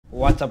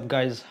What's up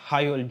guys, how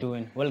you all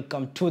doing?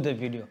 Welcome to the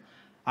video.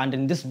 And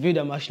in this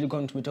video I'm actually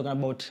going to be talking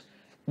about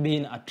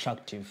being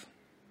attractive.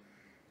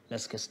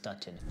 Let's get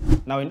started.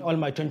 Now in all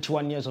my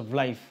 21 years of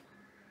life,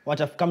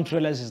 what I've come to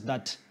realize is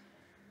that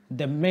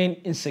the main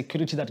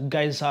insecurity that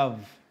guys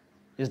have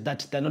is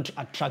that they're not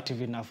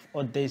attractive enough,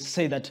 or they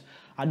say that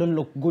I don't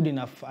look good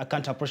enough, I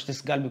can't approach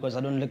this girl because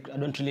I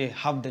don't really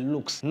have the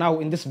looks. Now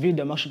in this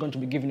video I'm actually going to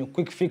be giving you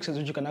quick fixes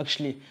which you can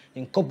actually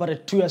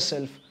incorporate to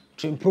yourself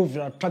to improve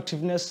your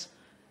attractiveness,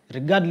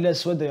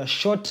 regardless whether you're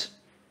short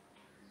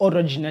or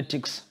your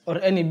genetics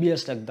or any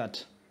BS like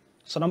that.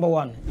 So number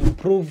one,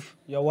 improve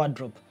your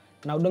wardrobe.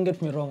 Now don't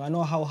get me wrong, I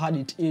know how hard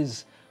it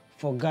is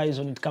for guys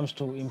when it comes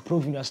to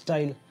improving your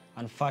style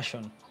and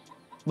fashion.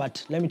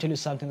 But let me tell you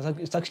something,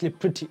 it's actually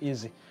pretty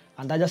easy.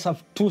 And I just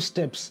have 2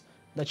 steps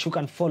that you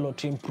can follow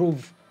to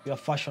improve your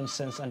fashion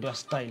sense and your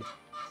style.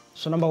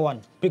 So number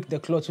one, pick the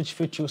clothes which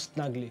fit you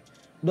snugly.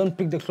 Don't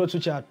pick the clothes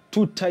which are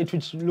too tight,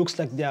 which looks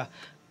like they're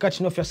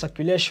cutting off your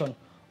circulation,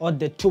 or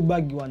the too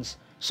baggy ones.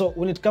 So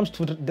when it comes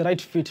to the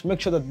right fit,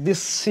 make sure that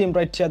this seam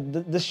right here,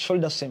 this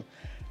shoulder seam,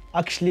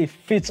 actually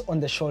fits on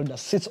the shoulder,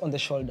 sits on the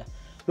shoulder.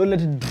 Don't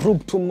let it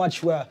droop too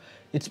much where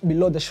it's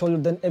below the shoulder,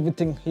 then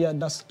everything here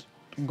just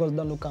goes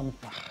down. Look,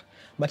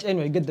 but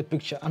anyway, get the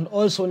picture. And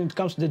also when it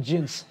comes to the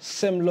jeans,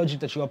 same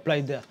logic that you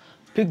apply there.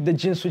 Pick the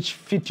jeans which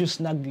fit you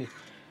snugly.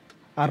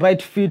 A right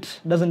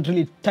fit doesn't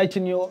really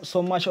tighten you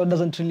so much or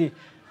doesn't really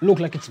look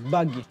like it's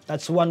baggy.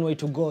 That's one way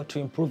to go to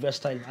improve your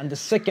style. And the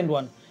second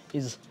one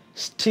is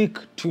stick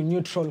to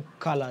neutral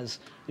colors.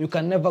 You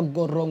can never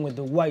go wrong with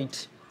the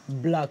white,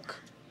 black,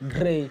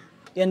 gray.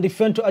 And if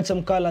you want to add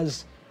some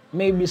colors,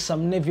 maybe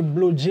some navy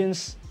blue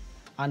jeans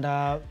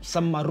and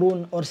some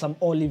maroon or some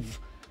olive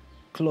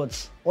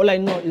clothes. All I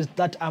know is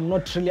that I'm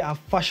not really a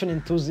fashion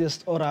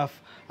enthusiast or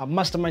a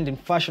mastermind in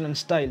fashion and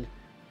style.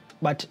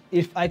 But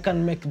if I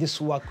can make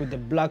this work with the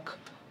black,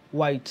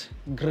 white,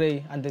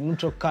 gray, and the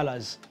neutral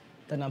colors,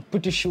 then I'm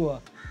pretty sure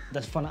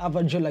that for an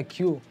average Joe like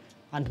you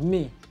and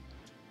me,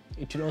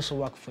 it will also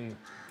work for you.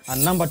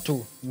 And number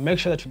 2, make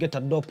sure that you get a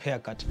dope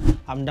haircut.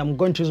 And I'm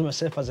going to use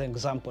myself as an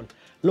example.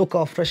 Look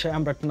how fresh I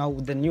am right now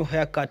with the new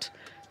haircut,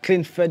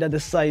 clean fade at the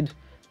side,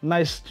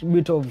 nice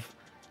bit of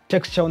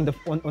texture on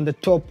the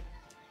top,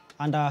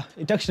 and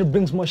it actually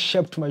brings more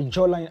shape to my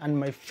jawline and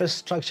my face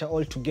structure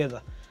all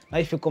together. Now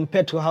if you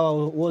compare to how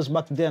I was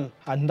back then,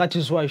 and that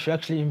is why you should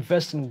actually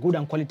invest in good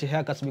and quality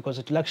haircuts, because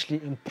it will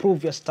actually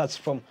improve your stats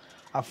from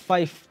a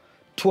 5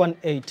 to an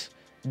 8,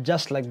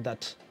 just like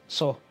that.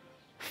 So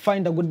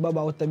find a good barber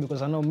out there,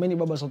 because I know many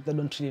barbers out there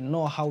don't really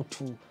know how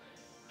to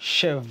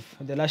shave.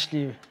 They'll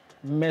actually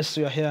mess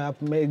your hair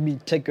up, maybe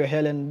take your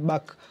hairline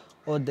back,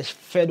 or the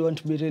fade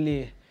won't be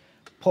really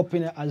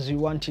popping as you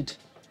want it.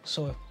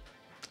 So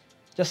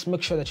just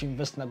make sure that you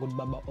invest in a good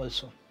barber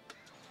also.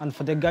 And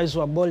for the guys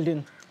who are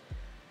balding,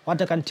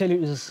 what I can tell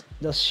you is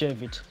just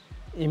shave it.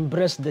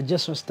 Embrace the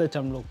Jason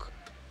Statham look.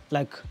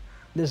 Like,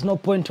 there's no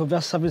point of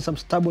just having some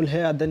stubble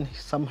hair, then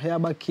some hair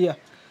back here.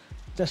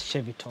 Just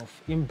shave it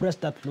off. Embrace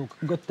that look.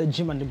 Go to the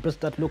gym and embrace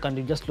that look, and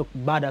you just look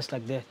badass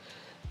like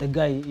the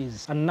guy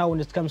is. And now when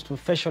it comes to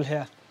facial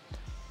hair,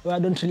 well, I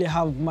don't really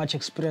have much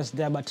experience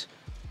there, but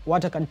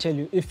what I can tell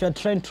you, if you're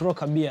trying to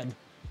rock a beard,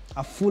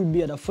 a full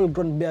beard, a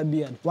full-grown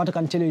beard, what I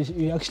can tell you is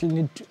you actually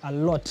need a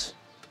lot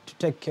to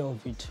take care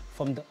of it.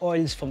 From the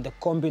oils, from the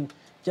combing,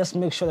 just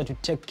make sure that you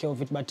take care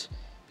of it, but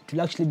it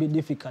will actually be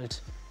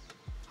difficult.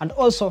 And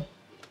also,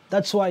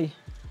 that's why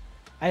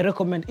I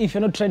recommend, if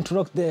you're not trying to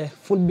rock the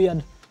full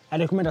beard, I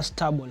recommend a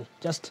stubble.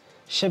 Just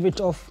shave it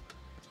off,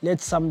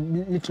 let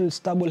some little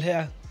stubble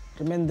hair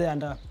remain there,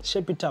 and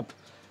shape it up.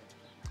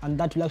 And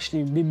that will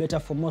actually be better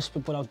for most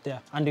people out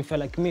there. And if you're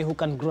like me, who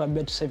can grow a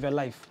beard to save your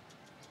life,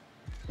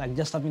 like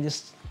just having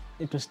this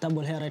little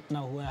stubble hair right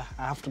now where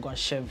I have to go and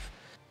shave.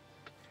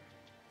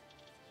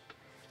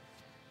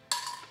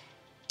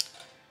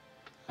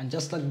 And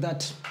just like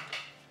that,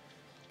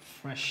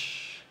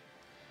 fresh.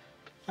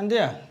 And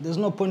yeah, there's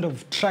no point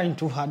of trying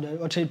too hard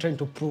or trying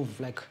to prove.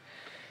 Like,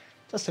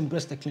 just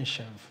embrace the clean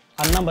shave.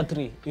 And number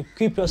 3,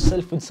 equip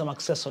yourself with some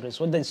accessories,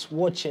 whether it's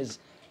watches,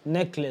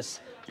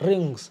 necklace,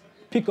 rings.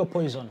 Pick your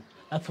poison.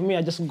 Like for me,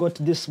 I just got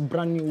this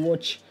brand new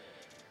watch,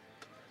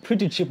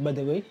 pretty cheap by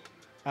the way.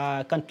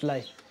 I can't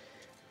lie.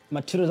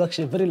 Material is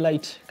actually very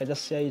light, I can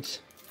just say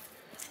it.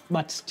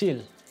 But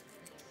still,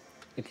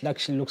 it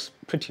actually looks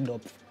pretty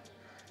dope.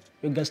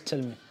 You guys tell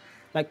me.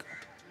 Like,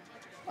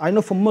 I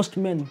know for most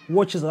men,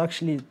 watches are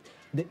actually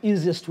the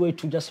easiest way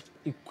to just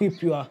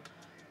equip your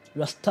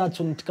stats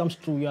when it comes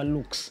to your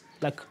looks.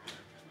 Like,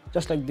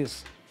 just like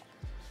this.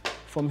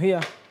 From here,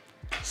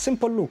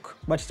 simple look,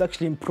 but it's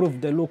actually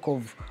improved the look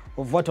of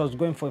what I was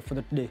going for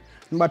the day.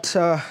 But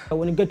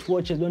when you get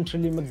watches, don't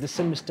really make the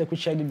same mistake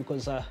which I did,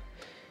 because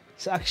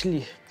it's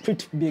actually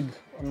pretty big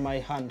on my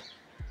hand.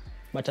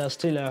 But I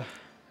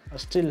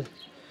still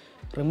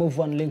remove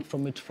one link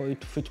from it for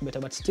it to fit better.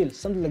 But still,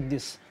 something like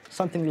this,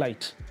 something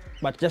light.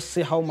 But just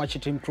see how much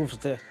it improves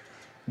the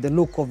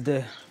look of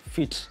the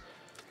fit.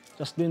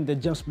 Just doing the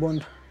James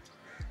Bond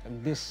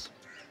like this.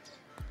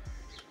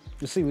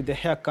 You see, with the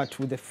haircut,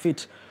 with the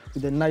fit,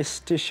 with a nice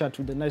t-shirt,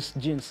 with the nice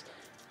jeans,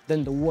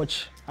 then the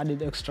watch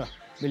added extra.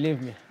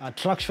 Believe me,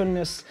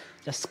 attractiveness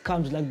just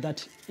comes like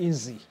that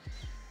easy.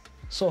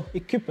 So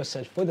equip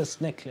yourself with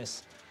a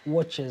necklace,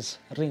 watches,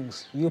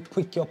 rings. You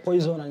pick your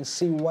poison and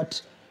see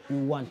what you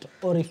want.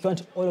 Or if you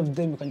want all of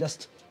them, you can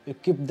just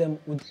equip them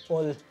with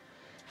all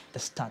the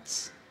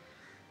stats.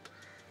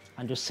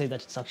 And you say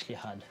that it's actually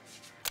hard.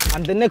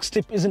 And the next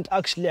tip isn't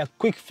actually a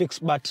quick fix,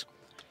 but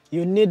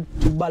you need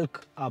to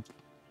bulk up.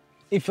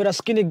 If you're a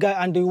skinny guy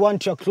and you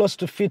want your clothes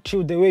to fit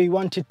you the way you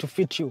want it to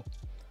fit you,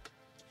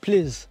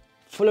 please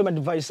follow my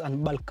advice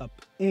and bulk up.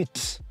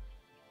 Eat.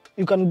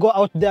 You can go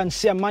out there and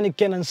see a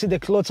mannequin and see the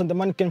clothes and the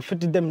mannequin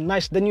fitted them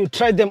nice. Then you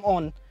try them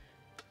on.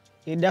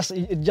 It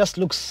just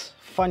looks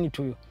funny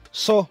to you.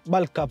 So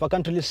bulk up. I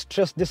can't really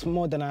stress this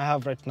more than I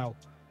have right now.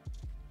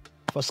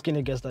 For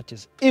skinny guys, that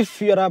is.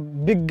 If you're a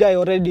big guy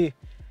already,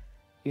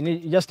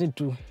 you just need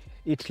to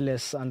eat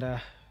less and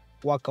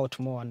work out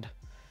more and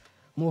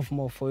move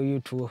more for you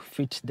to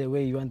fit the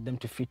way you want them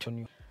to fit on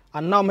you.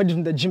 And now I'm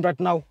heading to the gym right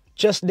now,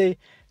 chest day.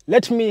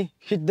 Let me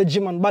hit the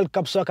gym and bulk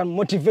up so I can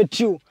motivate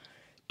you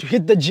to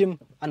hit the gym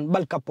and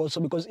bulk up also,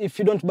 because if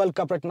you don't bulk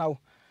up right now,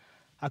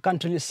 I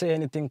can't really say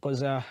anything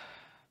because you're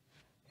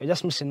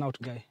just missing out,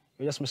 guy.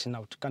 You're just missing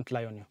out. Can't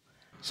lie on you.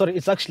 Sorry,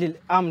 it's actually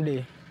arm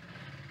day.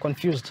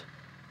 Confused.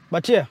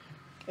 But yeah,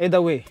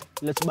 either way,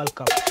 let's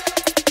bulk up.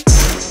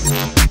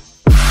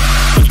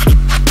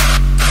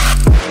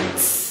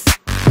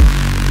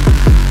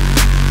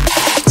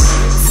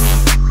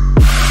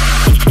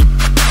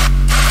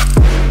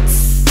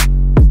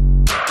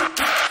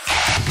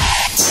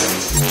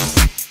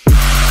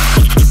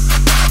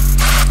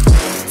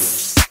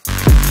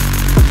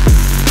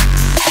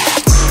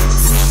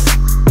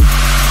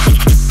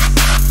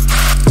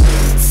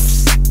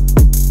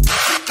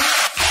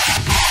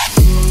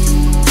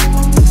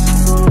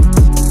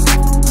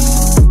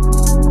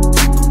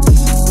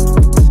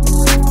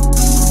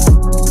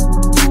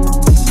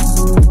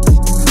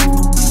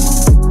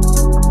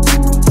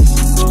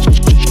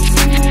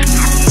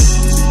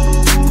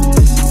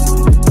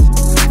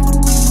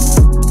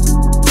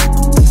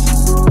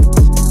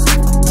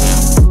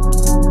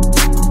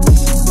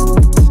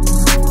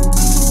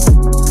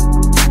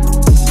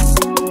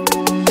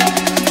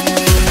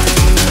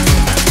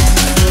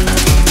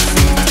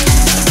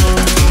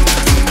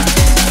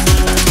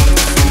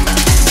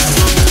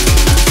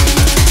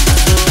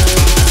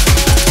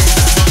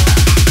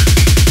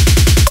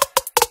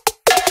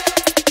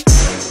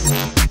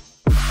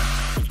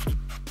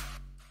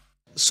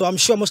 So I'm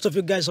sure most of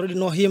you guys already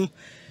know him.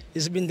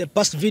 He's been in the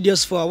past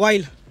videos for a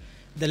while,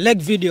 the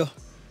leg video.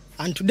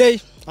 And today,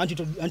 I want you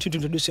to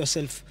introduce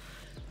yourself.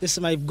 This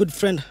is my good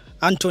friend,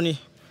 Anthony.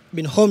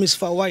 Been homies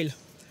for a while.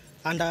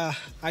 And I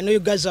know you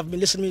guys have been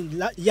listening,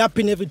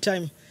 yapping every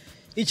time,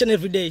 each and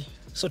every day.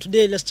 So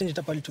today, let's change it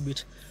up a little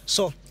bit.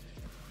 So,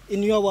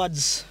 in your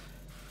words,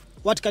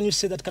 what can you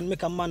say that can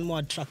make a man more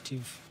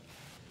attractive?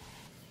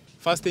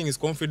 First thing is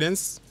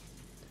confidence.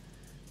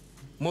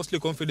 Mostly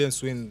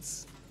confidence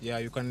wins. Yeah,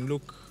 you can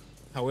look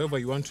however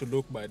you want to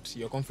look, but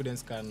your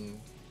confidence can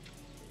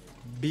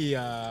be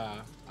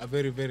a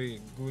very,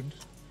 very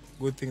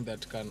good thing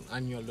that can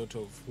earn you a lot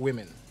of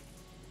women,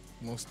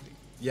 mostly.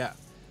 Yeah.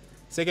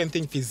 Second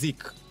thing,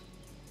 physique.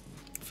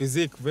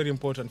 Physique, very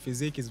important.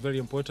 Physique is very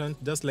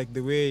important. Just like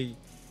the way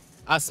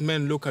us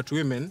men look at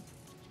women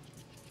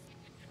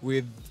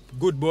with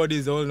good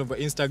bodies all over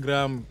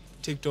Instagram,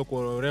 TikTok,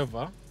 or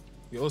wherever,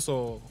 we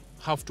also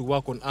have to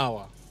work on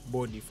our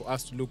body for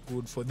us to look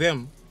good, for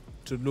them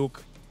to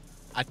look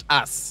at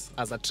us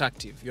as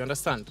attractive. You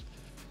understand?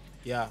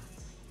 Yeah.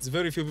 It's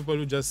very few people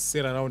who just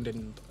sit around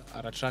and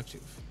are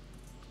attractive.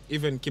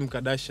 Even Kim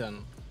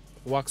Kardashian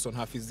works on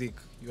her physique.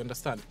 You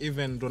understand?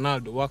 Even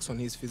Ronaldo works on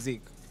his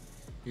physique.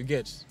 You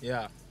get?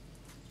 Yeah.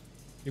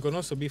 You can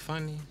also be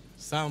funny.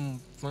 Some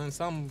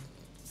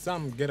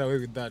get away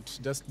with that,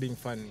 just being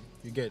funny.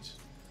 You get?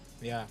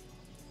 Yeah.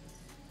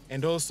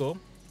 And also,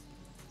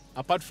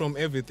 apart from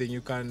everything,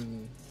 you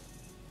can,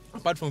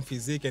 apart from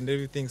physique and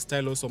everything,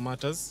 style also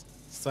matters.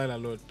 Style a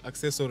lot.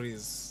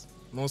 Accessories,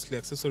 mostly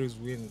accessories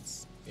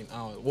wins in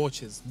our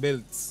watches,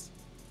 belts,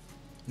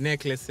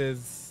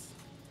 necklaces,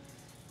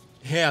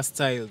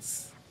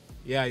 hairstyles.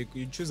 Yeah,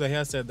 you choose a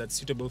hairstyle that's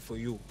suitable for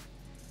you.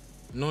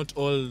 Not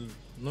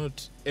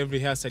every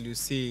hairstyle you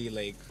see,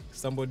 like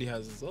somebody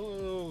has this,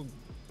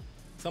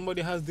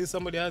 somebody has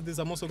this,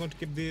 I'm also going to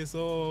keep this,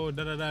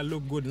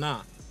 look good.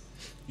 Nah.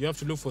 You have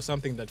to look for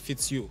something that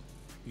fits you.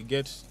 You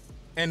get?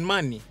 And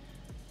money.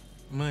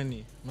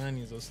 Money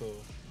is also,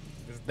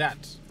 is that.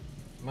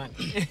 Money.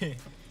 Yeah.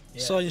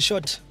 So in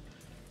short,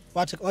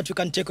 what you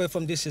can take away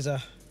from this is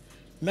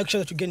make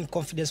sure that you gain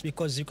confidence,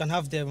 because you can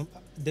have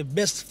the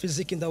best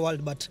physique in the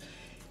world, but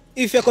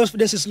if your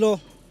confidence is low,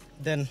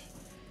 then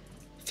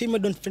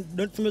females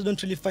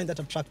don't really find that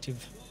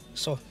attractive.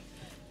 So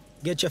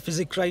get your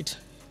physique right,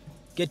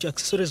 get your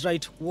accessories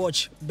right,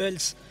 watch,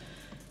 belts,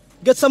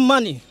 get some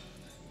money,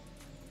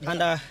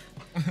 and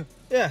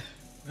yeah.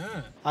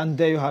 And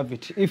there you have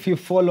it. If you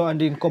follow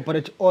and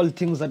incorporate all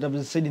things that have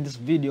been said in this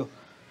video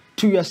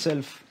to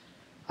yourself,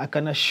 I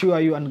can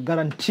assure you and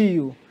guarantee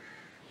you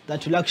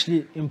that you'll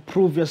actually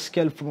improve your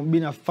scale from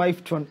being a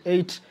 5 to an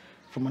 8,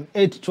 from an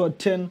 8 to a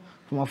 10,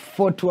 from a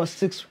 4 to a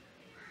 6,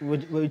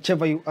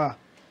 whichever you are.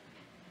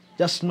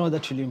 Just know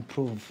that you'll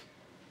improve.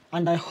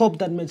 And I hope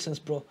that made sense,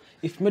 bro.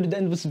 If you made it to the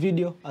end of this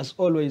video, as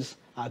always,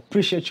 I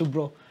appreciate you,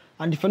 bro.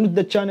 And if you're new to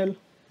the channel,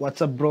 what's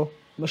up, bro?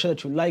 Make sure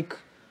that you like,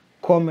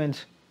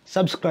 comment,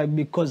 subscribe,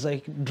 because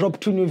I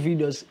drop 2 new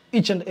videos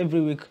each and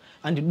every week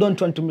and you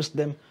don't want to miss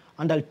them.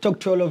 And I'll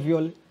talk to all of you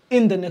all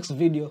in the next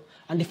video.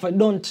 And if I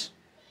don't,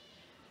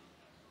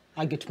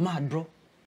 I get mad, bro.